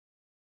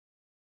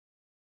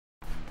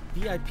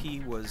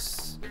VIP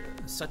was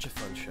such a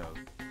fun show.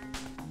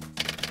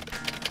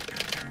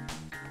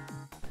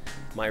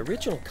 My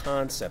original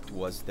concept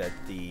was that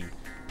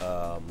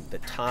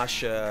that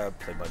Tasha,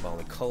 played by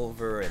Molly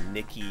Culver, and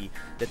Nikki,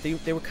 that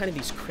they were kind of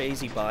these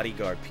crazy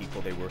bodyguard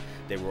people.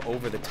 They were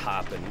over the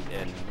top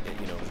and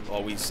you know,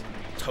 always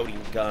toting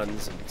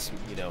guns and,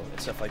 you know, and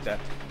stuff like that.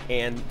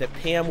 And that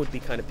Pam would be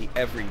kind of the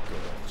every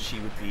girl. She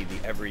would be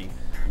the every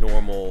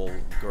normal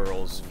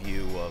girl's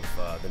view of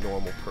the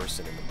normal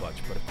person in the bunch.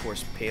 But of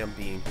course, Pam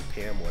being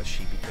who Pam was,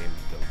 she became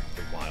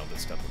the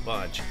wildest of the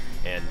bunch.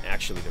 And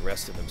actually, the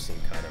rest of them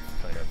seemed kind of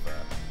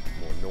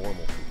more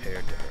normal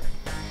compared to her.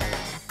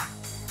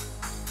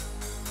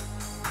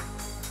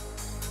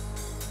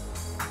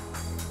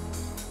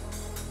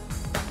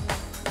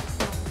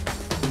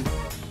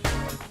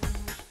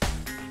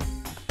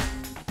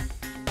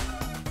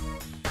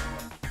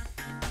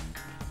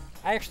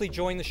 I actually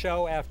joined the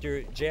show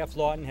after J.F.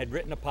 Lawton had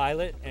written a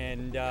pilot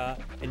and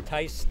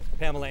enticed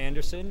Pamela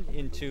Anderson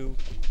into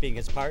being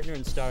his partner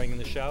and starring in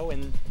the show,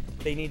 and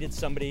they needed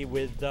somebody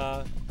with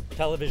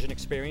television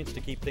experience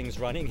to keep things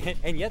running,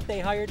 and yet they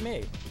hired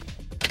me.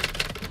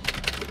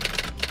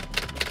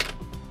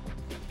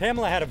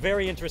 Pamela had a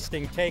very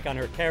interesting take on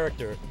her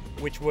character,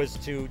 which was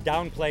to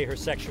downplay her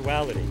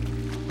sexuality.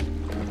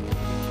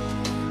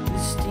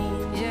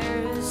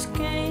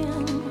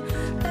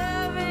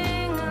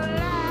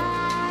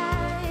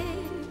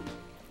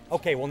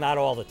 Okay, well, not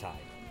all the time.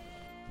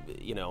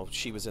 You know,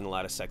 she was in a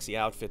lot of sexy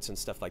outfits and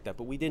stuff like that,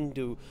 but we didn't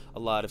do a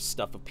lot of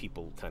stuff of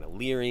people kind of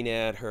leering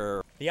at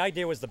her. The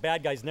idea was the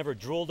bad guys never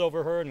drooled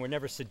over her and were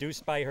never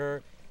seduced by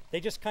her. They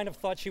just kind of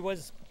thought she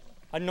was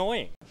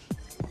annoying.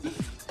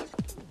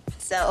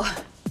 So,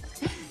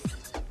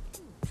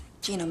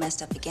 Gino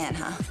messed up again,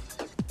 huh?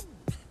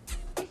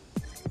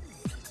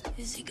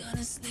 Is he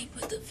gonna sleep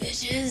with the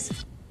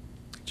fishes?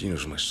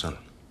 Gino's my son.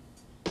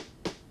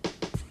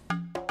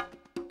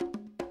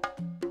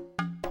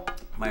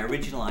 My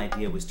original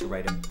idea was to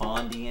write a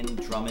Bondian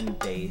drum and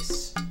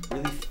bass,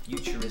 really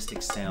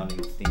futuristic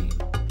sounding theme.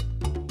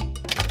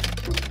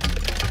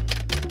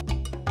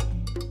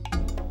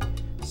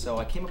 So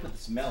I came up with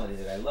this melody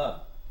that I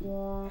love.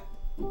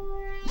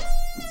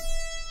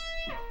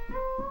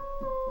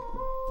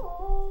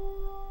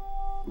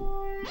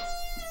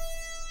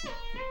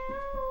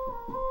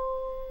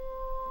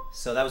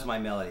 So that was my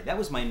melody. That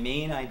was my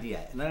main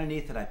idea. And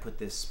underneath it I put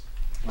this,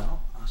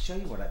 well, I'll show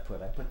you what I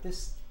put. I put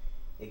this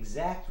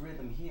exact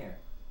rhythm here.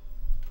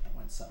 It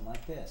went something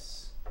like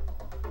this.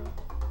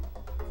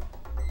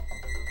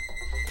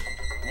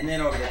 And then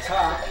over the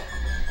top,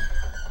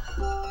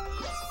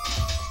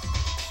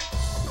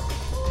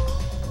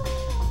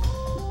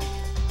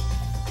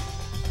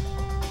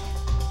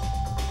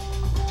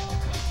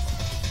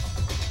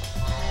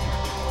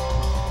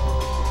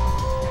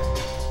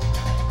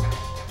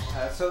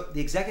 so the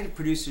executive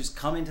producers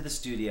come into the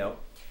studio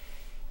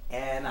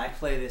and I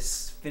play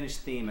this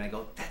finished theme and I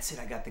go, that's it,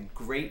 I got the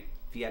great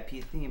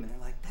VIP theme. And they're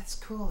like, that's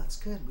cool, that's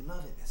good, we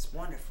love it, that's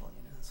wonderful,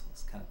 you know,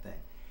 this kind of thing.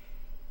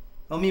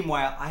 Well,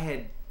 meanwhile, I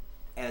had,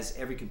 as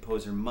every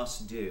composer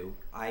must do,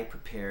 I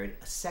prepared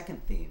a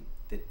second theme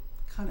that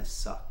kind of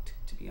sucked,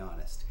 to be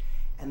honest.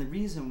 And the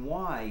reason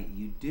why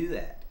you do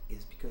that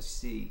is because,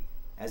 see,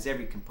 as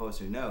every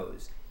composer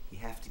knows, you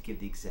have to give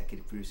the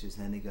executive producers,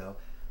 and then they go,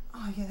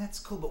 oh yeah, that's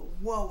cool, but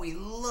whoa, we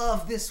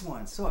love this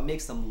one. So it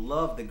makes them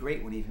love the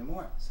great one even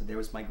more. So there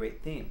was my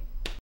great theme.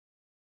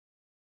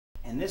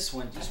 And this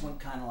one just went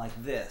kind of like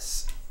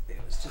this. It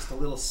was just a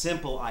little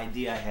simple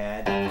idea I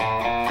had.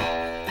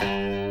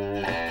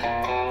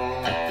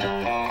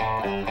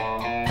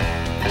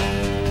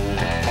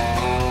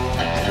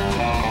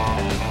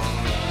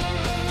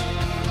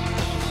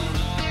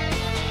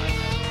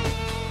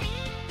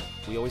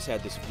 We always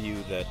had this view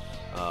that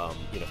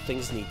you know,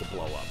 things need to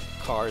blow up.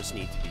 Cars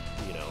need to be,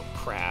 you know,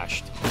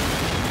 crashed.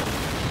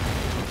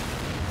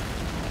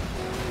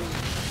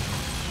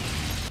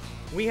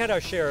 We had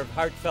our share of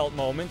heartfelt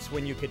moments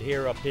when you could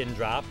hear a pin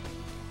drop.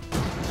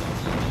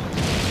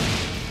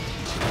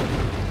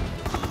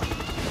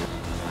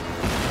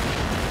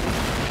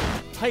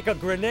 Like a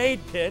grenade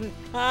pin,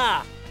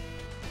 ha!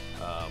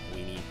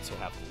 We need to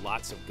have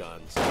lots of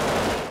guns.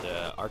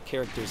 And, our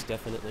characters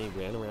definitely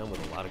ran around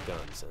with a lot of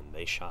guns, and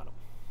they shot them.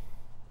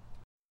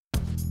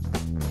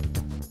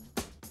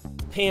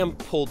 Pam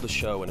pulled the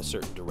show in a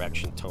certain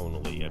direction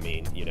tonally. I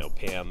mean, you know,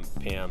 Pam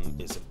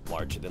is a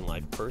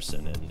larger-than-life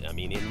person, and I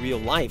mean, in real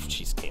life,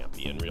 she's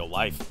campy. In real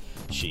life,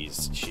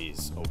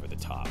 she's over the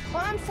top.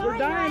 Well, I'm sorry,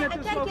 Ryan.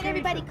 I've got to get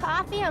everybody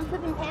coffee. I'm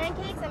flipping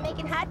pancakes. I'm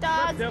making hot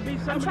dogs. There'll be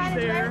I'm trying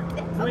to there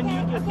when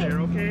you get there,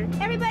 okay?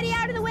 Everybody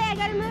out of the way. I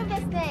got to move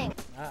this thing.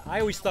 I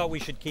always thought we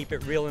should keep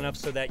it real enough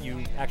so that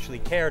you actually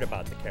cared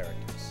about the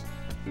characters.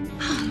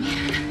 Oh,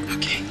 man.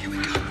 Okay, here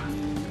we go.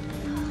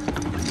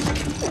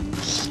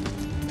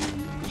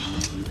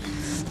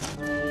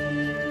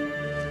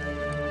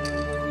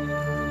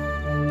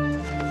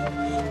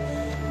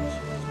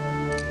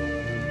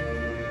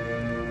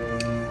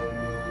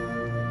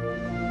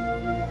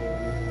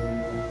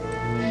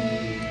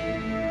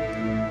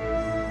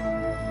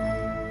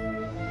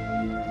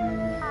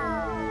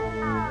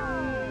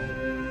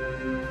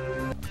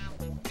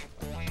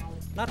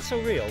 not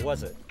so real,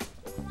 was it?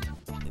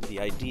 The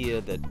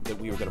idea that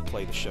we were going to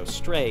play the show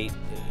straight,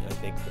 I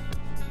think,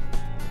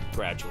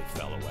 gradually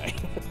fell away.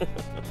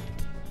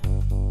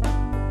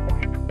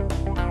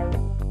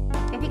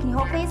 VIP, can you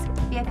hold, please?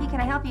 VIP, can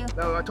I help you?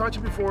 No, I taught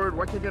you before.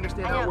 Why can't you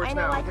understand how it works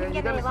now? I couldn't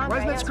get any longer.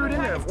 Why is that screwed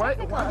in there?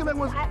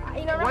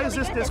 Why is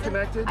this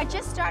disconnected? I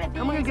just started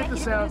being I'm gonna get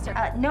this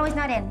out. No, he's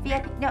not in.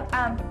 VIP, no,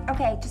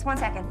 okay, just one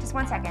second.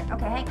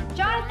 Okay, hey.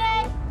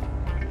 Jonathan!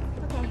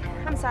 Okay,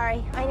 I'm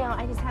sorry. I know,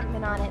 I just haven't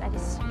been on it.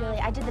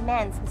 I did the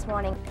men's this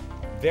morning.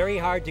 Very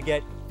hard to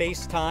get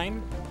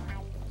FaceTime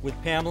with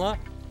Pamela.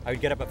 I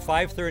would get up at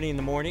 5:30 in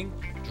the morning,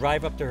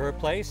 drive up to her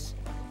place,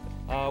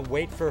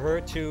 wait for her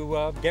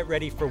to get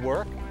ready for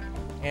work,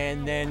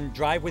 and then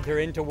drive with her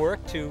into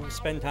work to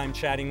spend time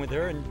chatting with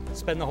her and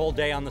spend the whole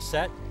day on the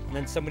set. And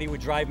then somebody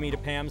would drive me to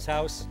Pam's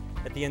house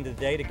at the end of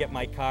the day to get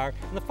my car.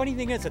 And the funny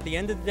thing is, at the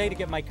end of the day to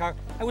get my car,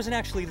 I wasn't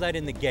actually let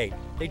in the gate.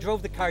 They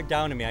drove the car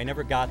down to me. I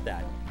never got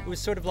that. It was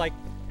sort of like,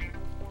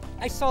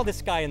 I saw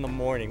this guy in the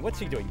morning. What's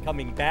he doing?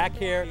 Coming back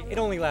here? It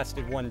only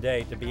lasted one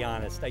day, to be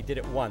honest. I did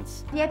it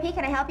once. VIP,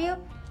 can I help you?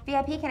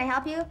 VIP, can I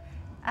help you?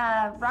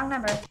 Wrong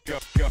number.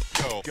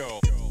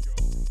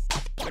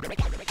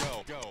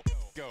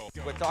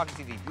 We're talking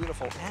to the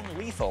beautiful and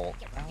lethal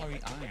Valerie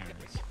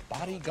Irons,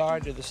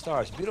 bodyguard to the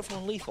stars. Beautiful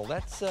and lethal.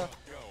 That's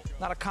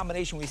not a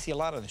combination we see a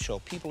lot on the show.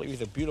 People are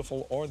either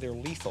beautiful or they're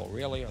lethal.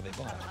 Really, are they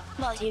both?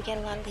 Well, do you get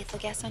a lot of lethal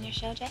guests on your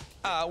show, Jay?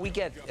 We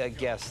get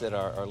guests that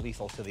are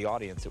lethal to the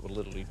audience. It would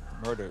literally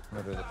murder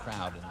the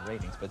crowd and the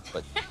ratings. But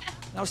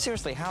no,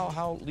 seriously,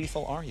 how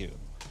lethal are you?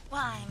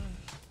 Well, I'm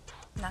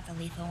not the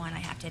lethal one, I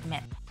have to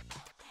admit.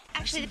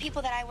 Actually, the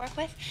people that I work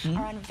with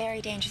are on a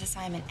very dangerous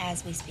assignment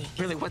as we speak.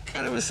 Really, what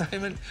kind of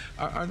assignment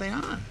are they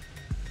on?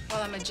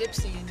 Well, I'm a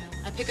gypsy, you know.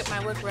 I pick up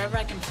my work wherever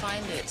I can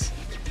find it.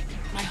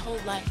 My whole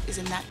life is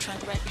in that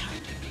trunk right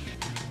behind me.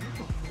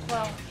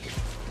 Well,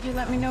 you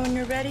let me know when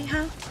you're ready,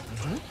 huh?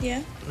 Mm-hmm.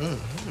 Yeah?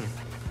 Mm-hmm.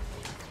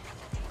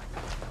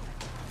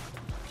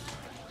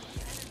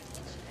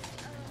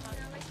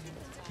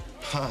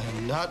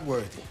 I'm not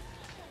worthy.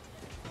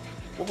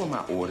 What were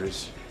my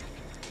orders?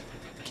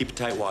 Keep a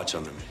tight watch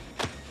on them.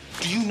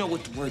 Do you know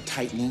what the word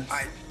tight means?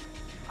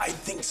 I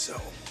think so.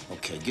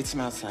 Okay, get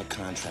some outside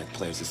contract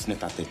players to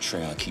sniff out their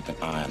trail and keep an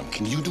eye on them.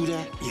 Can you do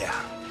that? Yeah.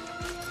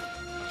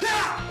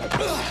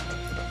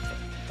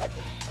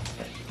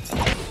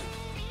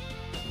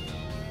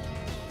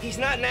 He's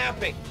not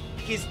napping.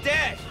 He's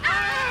dead.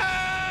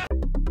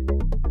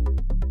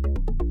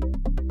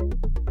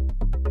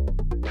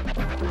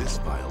 This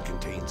vial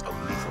contains a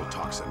lethal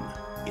toxin.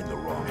 In the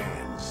wrong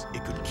hands,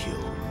 it could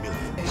kill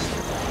millions.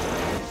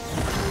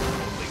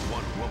 Only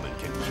one woman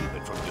can keep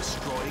it from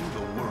destroying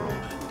the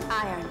world.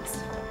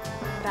 Irons.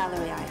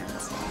 Valerie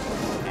Irons.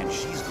 And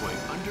she's going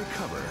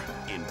undercover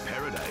in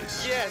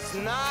Paradise. Yes,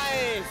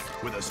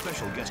 nice. With a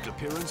special guest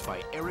appearance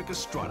by Eric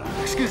Estrada.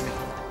 Excuse me.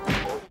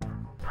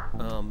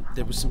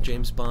 There was some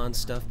James Bond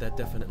stuff that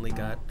definitely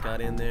got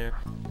in there.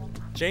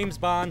 James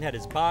Bond had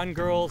his Bond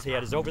girls, he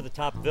had his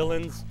over-the-top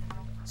villains.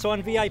 So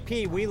on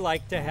VIP, we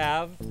like to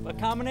have a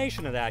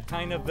combination of that,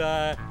 kind of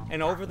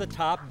an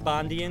over-the-top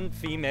Bondian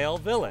female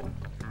villain.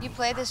 You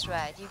play this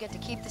right, you get to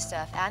keep the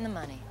stuff and the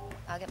money.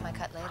 I'll get my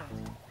cut later.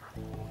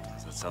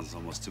 That sounds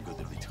almost too good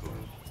to be true.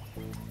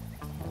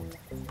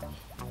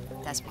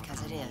 That's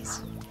because it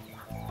is.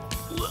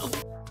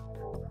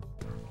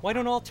 Why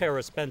don't all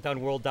terrorists bent on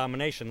world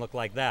domination look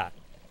like that?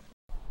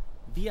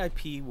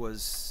 VIP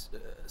was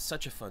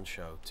such a fun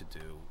show to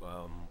do.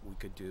 We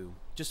could do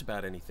just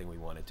about anything we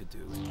wanted to do.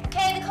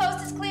 Okay, the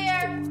coast is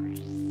clear.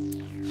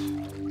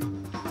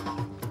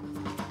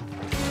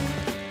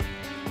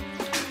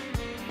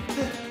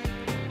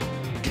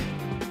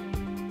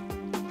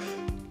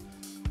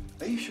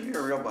 Are you sure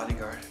you're a real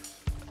bodyguard?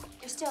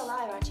 You're still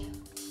alive, aren't you?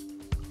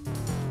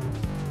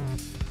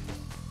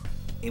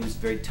 It was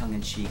very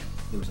tongue-in-cheek.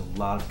 There was a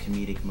lot of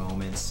comedic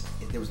moments.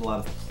 There was a lot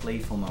of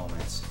playful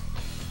moments.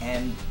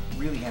 And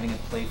really having a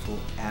playful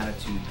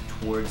attitude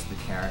towards the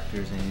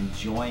characters and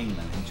enjoying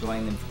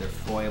them for their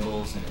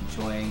foibles and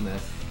enjoying the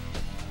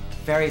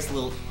various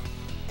little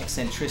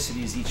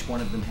eccentricities each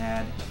one of them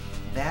had.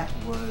 That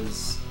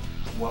was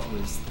what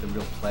was the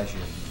real pleasure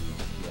of the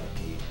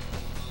VIP.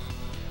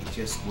 It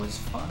just was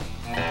fun.